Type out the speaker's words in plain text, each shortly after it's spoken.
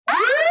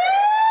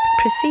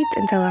Proceed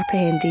until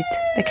apprehended,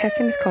 the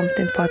Kissing with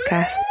Competence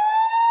podcast.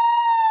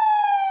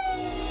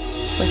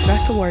 With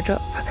Russell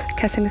Wardrop,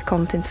 Kissing with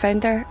Competence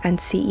founder and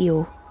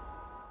CEO.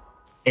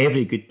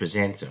 Every good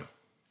presenter,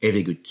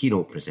 every good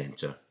keynote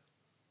presenter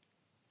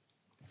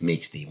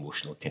makes the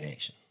emotional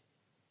connection.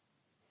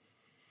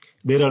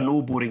 There are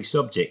no boring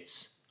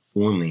subjects,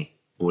 only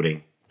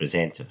boring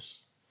presenters.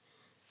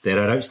 There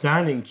are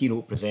outstanding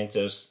keynote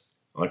presenters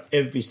on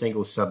every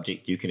single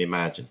subject you can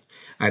imagine.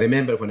 I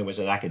remember when I was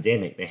an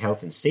academic, the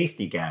health and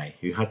safety guy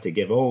who had to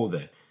give all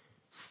the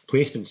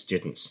placement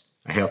students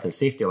a health and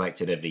safety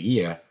lecture every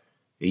year,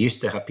 he used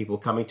to have people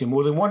coming to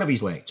more than one of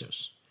his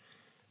lectures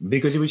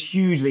because it was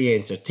hugely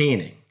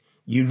entertaining.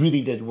 You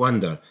really did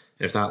wonder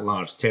if that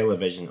large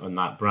television on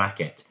that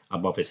bracket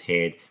above his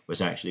head was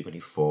actually going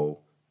to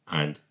fall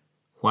and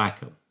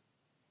whack him.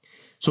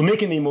 So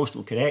making the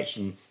emotional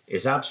connection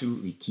is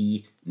absolutely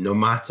key, no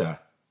matter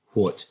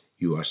what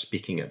you are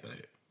speaking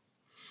about.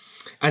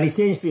 And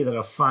essentially, there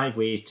are 5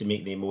 ways to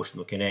make the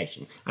emotional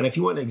connection. And if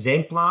you want an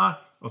exemplar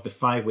of the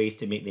 5 ways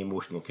to make the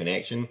emotional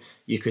connection,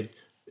 you could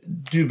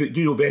do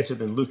no better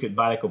than look at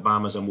Barack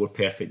Obama's A More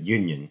Perfect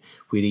Union,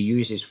 where he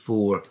uses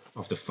 4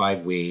 of the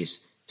 5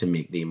 ways to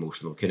make the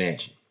emotional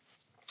connection.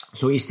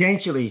 So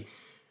essentially,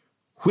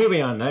 where we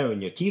are now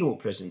in your keynote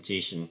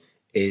presentation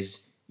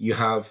is you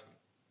have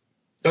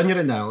done your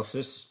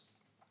analysis,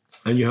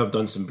 and you have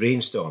done some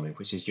brainstorming,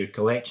 which is your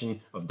collection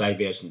of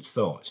divergent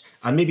thoughts,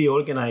 and maybe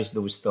organise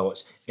those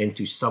thoughts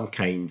into some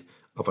kind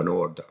of an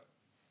order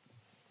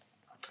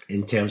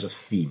in terms of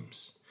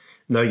themes.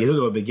 Now, you don't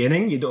have a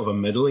beginning, you don't have a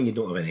middle, and you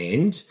don't have an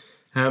end,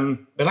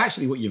 but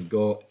actually what you've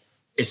got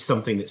is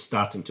something that's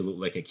starting to look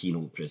like a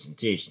keynote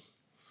presentation.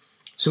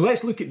 So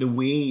let's look at the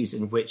ways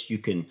in which you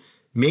can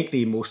make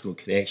the emotional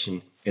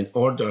connection in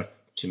order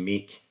to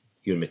make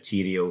your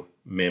material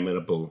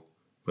memorable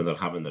when they're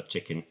having their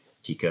chicken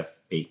tikka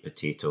baked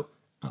potato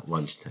at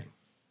lunchtime.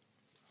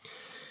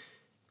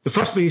 The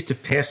first way is to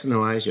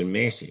personalise your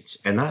message,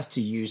 and that's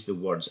to use the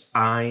words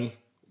I,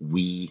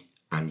 we,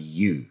 and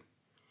you.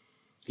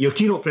 Your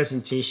keynote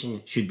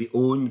presentation should be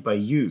owned by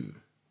you.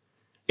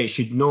 It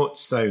should not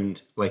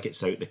sound like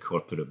it's out the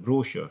corporate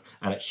brochure,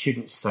 and it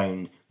shouldn't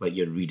sound like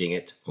you're reading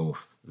it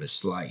off the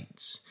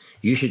slides.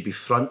 You should be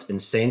front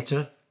and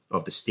centre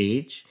of the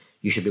stage.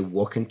 You should be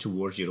walking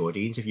towards your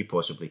audience if you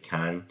possibly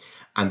can.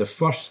 And the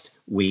first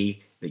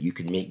way that you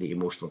can make the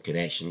emotional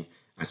connection,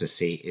 as I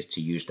say, is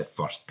to use the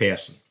first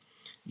person.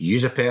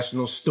 Use a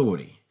personal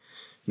story.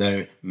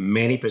 Now,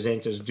 many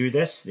presenters do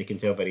this. They can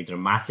tell very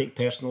dramatic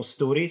personal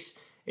stories.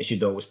 It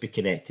should always be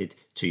connected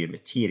to your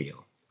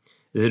material.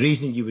 The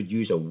reason you would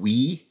use a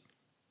we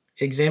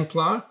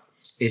exemplar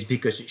is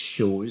because it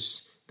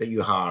shows that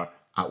you are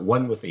at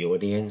one with the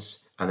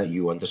audience and that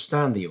you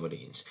understand the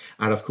audience.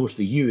 And of course,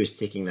 the you is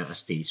taking that a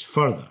stage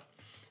further.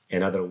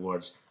 In other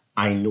words,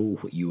 I know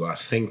what you are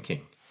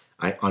thinking.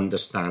 I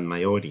understand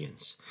my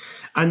audience.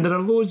 And there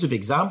are loads of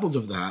examples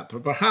of that,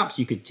 but perhaps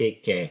you could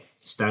take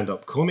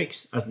stand-up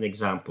comics as an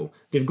example.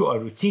 They've got a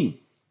routine.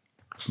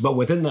 But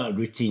within that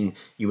routine,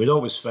 you would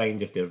always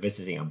find if they're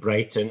visiting a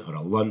Brighton or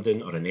a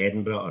London or an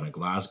Edinburgh or a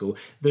Glasgow,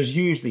 there's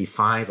usually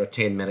 5 or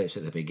 10 minutes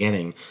at the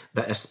beginning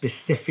that are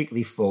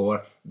specifically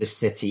for the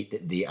city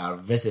that they are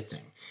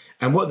visiting.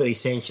 And what they're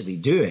essentially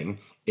doing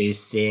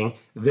is saying,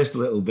 this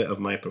little bit of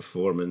my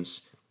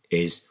performance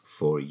is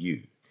for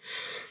you.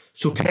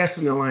 So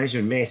personalise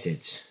your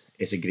message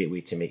is a great way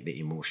to make the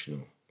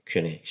emotional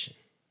connection.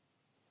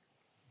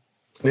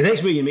 The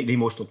next way you make the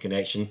emotional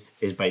connection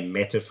is by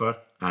metaphor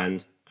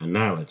and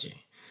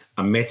analogy.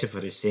 A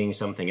metaphor is saying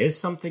something is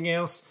something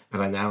else.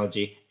 An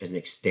analogy is an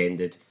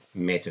extended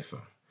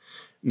metaphor.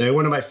 Now,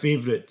 one of my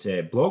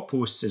favourite blog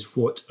posts is,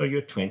 what are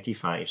your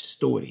 25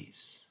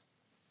 stories?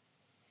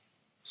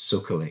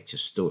 So collect your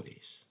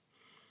stories.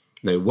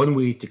 Now, one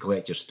way to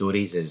collect your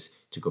stories is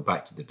to go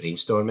back to the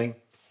brainstorming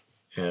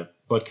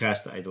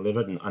podcast that I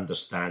delivered and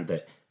understand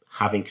that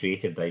having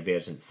creative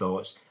divergent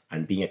thoughts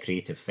and being a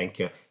creative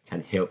thinker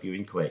can help you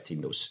in collecting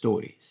those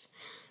stories.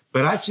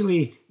 But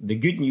actually, the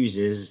good news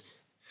is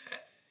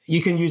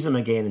you can use them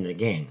again and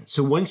again.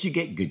 So once you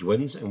get good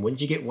ones and once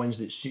you get ones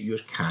that suit your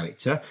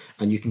character,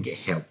 and you can get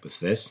help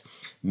with this,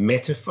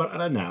 metaphor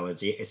and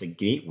analogy is a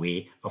great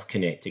way of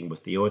connecting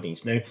with the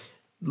audience. Now,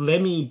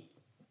 let me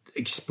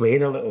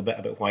explain a little bit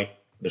about why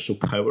they're so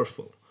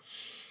powerful.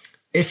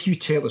 If you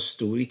tell a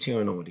story to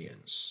an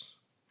audience,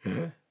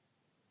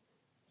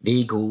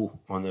 they go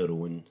on their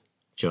own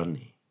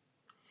journey.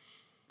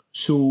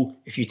 So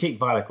if you take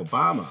Barack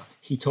Obama,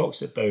 he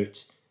talks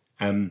about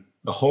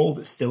the hall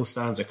that still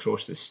stands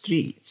across the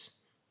street,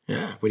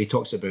 where he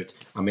talks about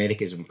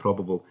America's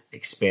improbable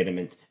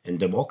experiment in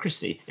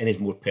democracy in his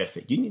More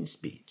Perfect Union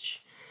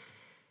speech.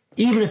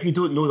 Even if you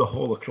don't know the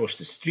hall across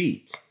the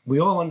street, we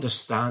all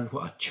understand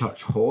what a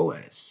church hall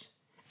is.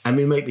 And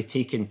we might be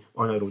taken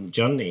on our own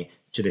journey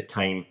to the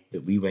time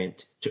that we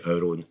went to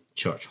our own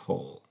church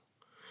hall.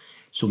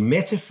 So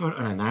metaphor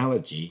and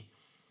analogy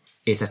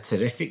is a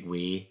terrific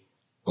way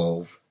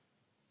of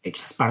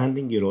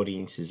expanding your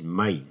audience's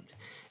mind.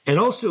 And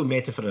also,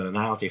 metaphor and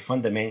analogy,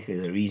 fundamentally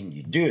the reason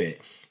you do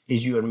it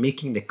is you are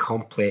making the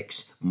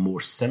complex more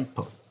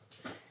simple.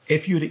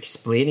 If you're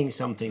explaining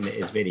something that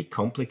is very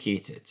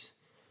complicated,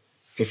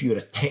 if you're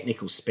a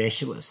technical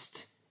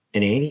specialist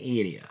in any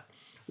area,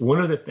 one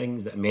of the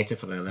things that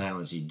metaphor and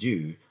analogy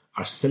do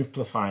are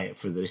simplify it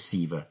for the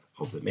receiver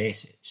of the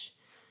message.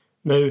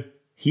 Now,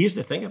 here's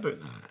the thing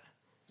about that.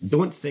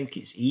 Don't think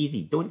it's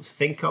easy. Don't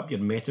think up your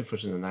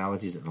metaphors and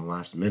analogies at the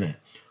last minute.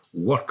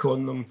 Work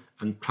on them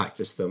and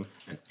practice them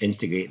and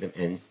integrate them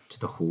into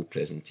the whole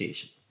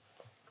presentation.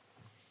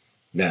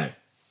 Now,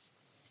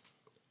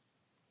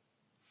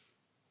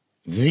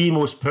 the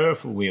most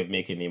powerful way of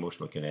making the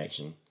emotional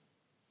connection,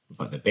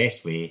 but the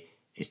best way,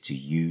 is to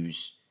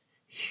use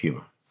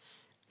humour.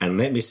 And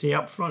let me say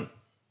up front,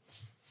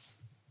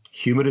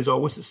 humour is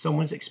always at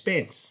someone's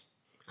expense.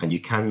 And you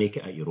can make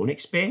it at your own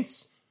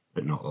expense,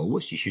 but not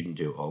always. You shouldn't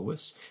do it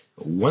always.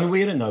 But one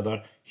way or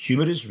another,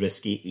 humour is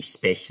risky,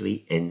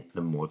 especially in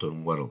the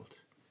modern world.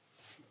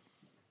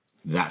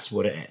 That's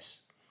what it is.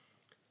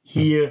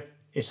 Here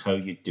is how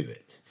you do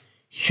it.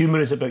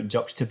 Humour is about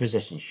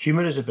juxtaposition.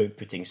 Humour is about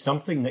putting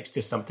something next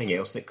to something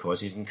else that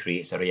causes and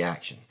creates a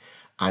reaction.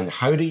 And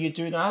how do you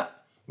do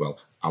that? Well,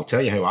 I'll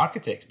tell you how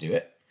architects do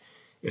it.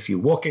 If you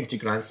walk into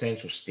Grand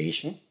Central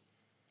Station,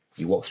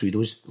 you walk through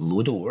those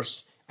low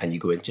doors and you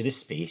go into the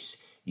space,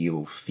 you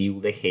will feel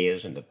the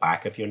hairs on the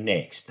back of your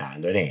neck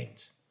stand on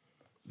end.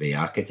 The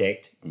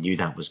architect knew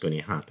that was going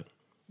to happen.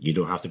 You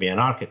don't have to be an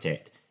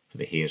architect for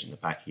the hairs on the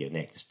back of your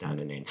neck to stand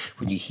on end.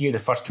 When you hear the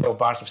first 12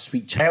 bars of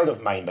Sweet Child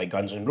of Mine by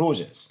Guns N'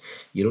 Roses,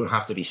 you don't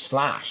have to be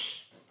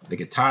Slash, the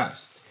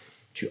guitarist,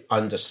 to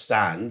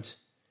understand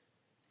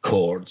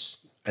chords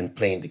and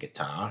playing the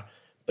guitar,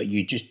 but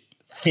you just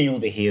feel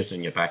the hairs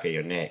on your back of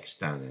your neck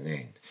stand on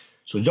end.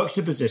 So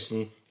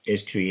juxtaposition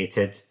is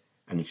created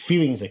and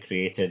feelings are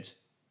created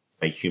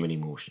by human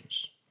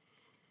emotions.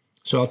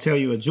 So I'll tell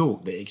you a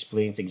joke that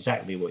explains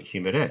exactly what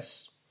humour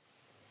is.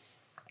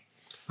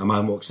 A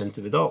man walks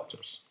into the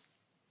doctor's.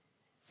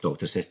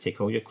 Doctor says,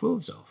 take all your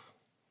clothes off.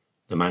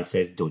 The man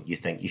says, don't you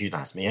think you should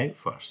ask me out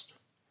first?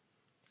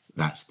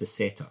 That's the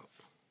setup.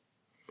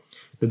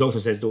 The doctor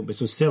says, don't be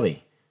so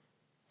silly.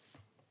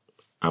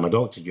 I'm a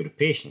doctor, you're a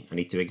patient. I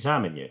need to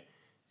examine you.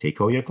 Take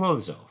all your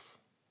clothes off.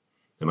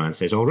 The man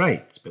says, all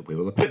right, but where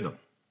will I put them?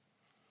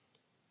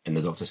 And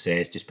the doctor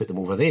says, just put them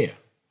over there,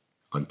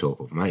 on top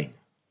of mine.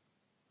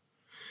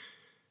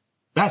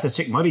 That's a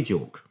Chick Murray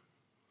joke,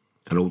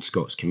 an old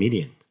Scots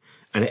comedian.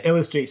 And it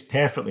illustrates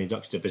perfectly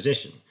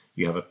juxtaposition.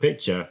 You have a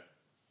picture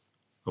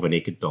of a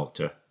naked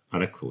doctor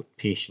and a clothed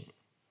patient.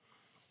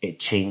 It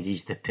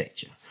changes the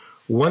picture.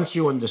 Once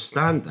you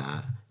understand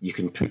that, you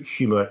can put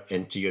humour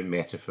into your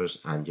metaphors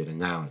and your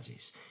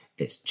analogies.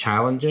 It's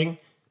challenging,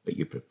 but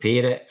you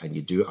prepare it and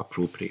you do it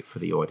appropriate for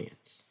the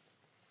audience.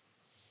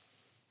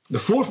 The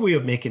fourth way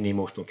of making the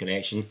emotional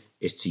connection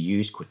is to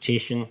use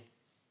quotation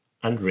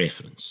and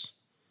reference.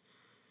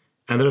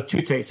 And there are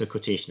two types of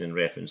quotation and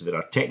reference. There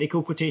are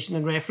technical quotation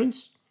and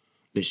reference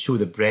that show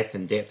the breadth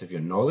and depth of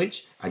your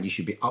knowledge, and you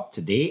should be up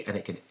to date, and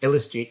it can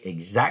illustrate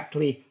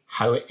exactly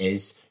how it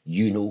is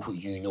you know what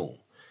you know.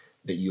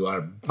 That you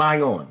are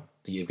bang on,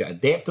 that you've got a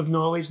depth of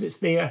knowledge that's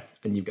there,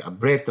 and you've got a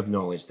breadth of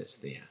knowledge that's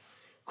there.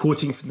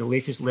 Quoting from the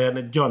latest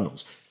learned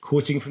journals,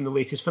 quoting from the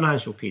latest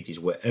financial pages,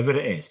 whatever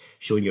it is,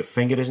 showing your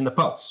finger is in the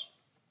pulse.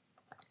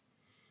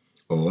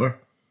 Or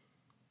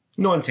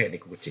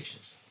non-technical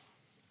quotations.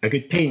 A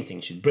good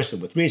painting should bristle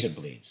with razor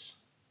blades.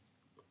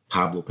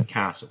 Pablo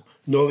Picasso.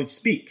 Knowledge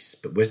speaks,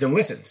 but wisdom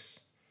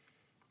listens.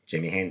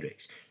 Jimi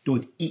Hendrix.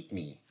 Don't eat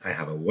me, I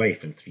have a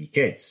wife and 3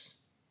 kids.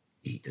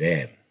 Eat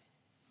them.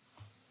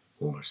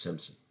 Homer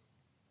Simpson.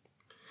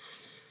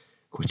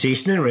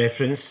 Quotation and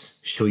reference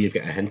show you've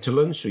got a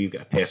hinterland, show you've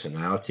got a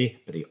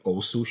personality, but they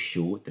also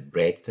show the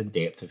breadth and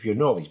depth of your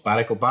knowledge.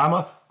 Barack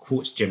Obama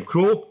quotes Jim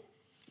Crow,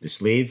 the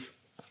slave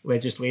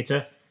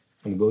legislator,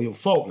 and William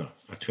Faulkner,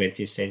 a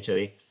 20th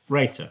century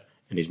writer,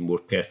 in his More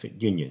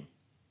Perfect Union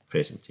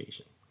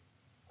presentation.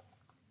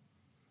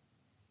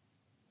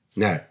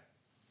 Now,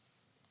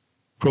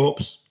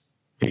 props,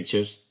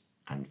 pictures,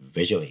 and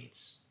visual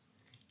aids.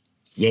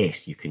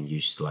 Yes, you can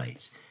use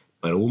slides,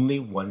 but only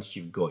once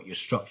you've got your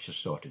structure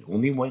sorted,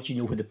 only once you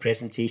know where the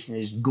presentation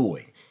is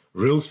going.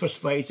 Rules for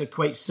slides are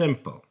quite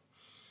simple.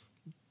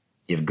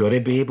 You've got to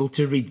be able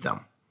to read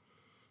them.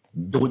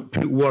 Don't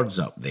put words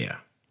up there.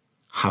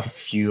 Have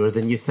fewer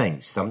than you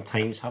think,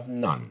 sometimes have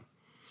none.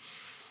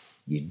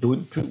 You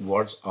don't put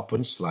words up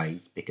on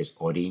slides because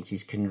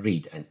audiences can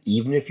read, and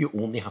even if you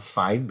only have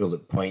 5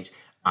 bullet points,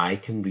 I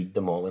can read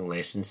them all in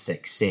less than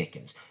 6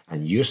 seconds.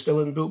 And you're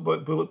still in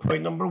bullet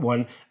point number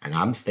 1, and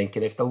I'm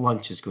thinking if the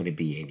lunch is going to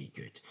be any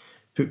good.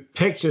 Put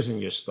pictures in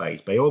your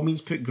slides. By all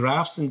means, put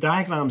graphs and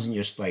diagrams in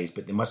your slides,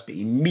 but they must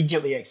be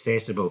immediately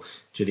accessible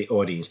to the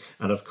audience.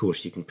 And of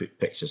course, you can put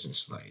pictures in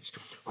slides.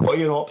 What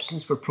are your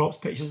options for props,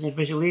 pictures, and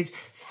visual aids?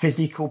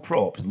 Physical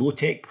props,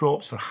 low-tech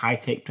props for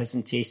high-tech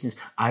presentations.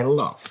 I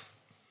love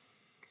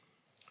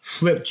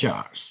flip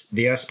charts.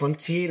 They are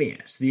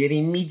spontaneous. They are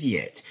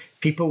immediate.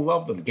 People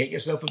love them. Get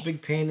yourself a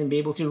big pen and be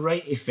able to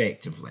write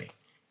effectively.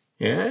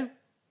 Yeah?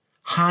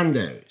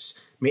 Handouts.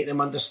 Make them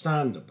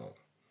understandable.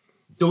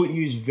 Don't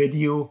use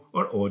video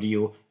or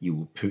audio. You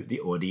will put the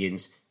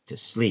audience to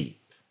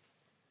sleep.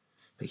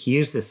 But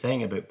here's the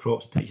thing about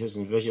props, pictures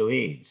and visual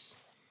aids.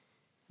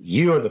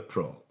 You're the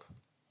prop.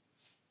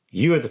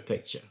 You're the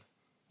picture.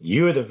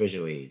 You're the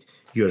visual aid.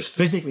 You're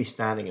physically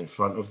standing in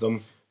front of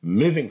them,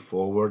 moving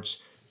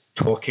forwards,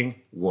 talking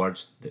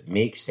words that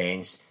make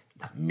sense,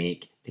 that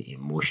make the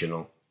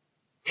emotional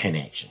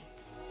connection.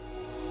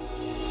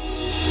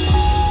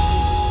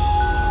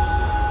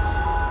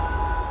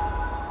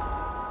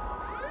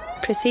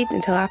 Proceed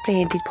Until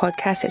Apprehended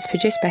podcast is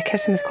produced by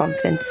Kissing with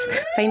Confidence.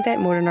 Find out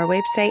more on our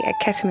website at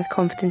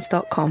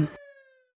kissingwithconfidence.com.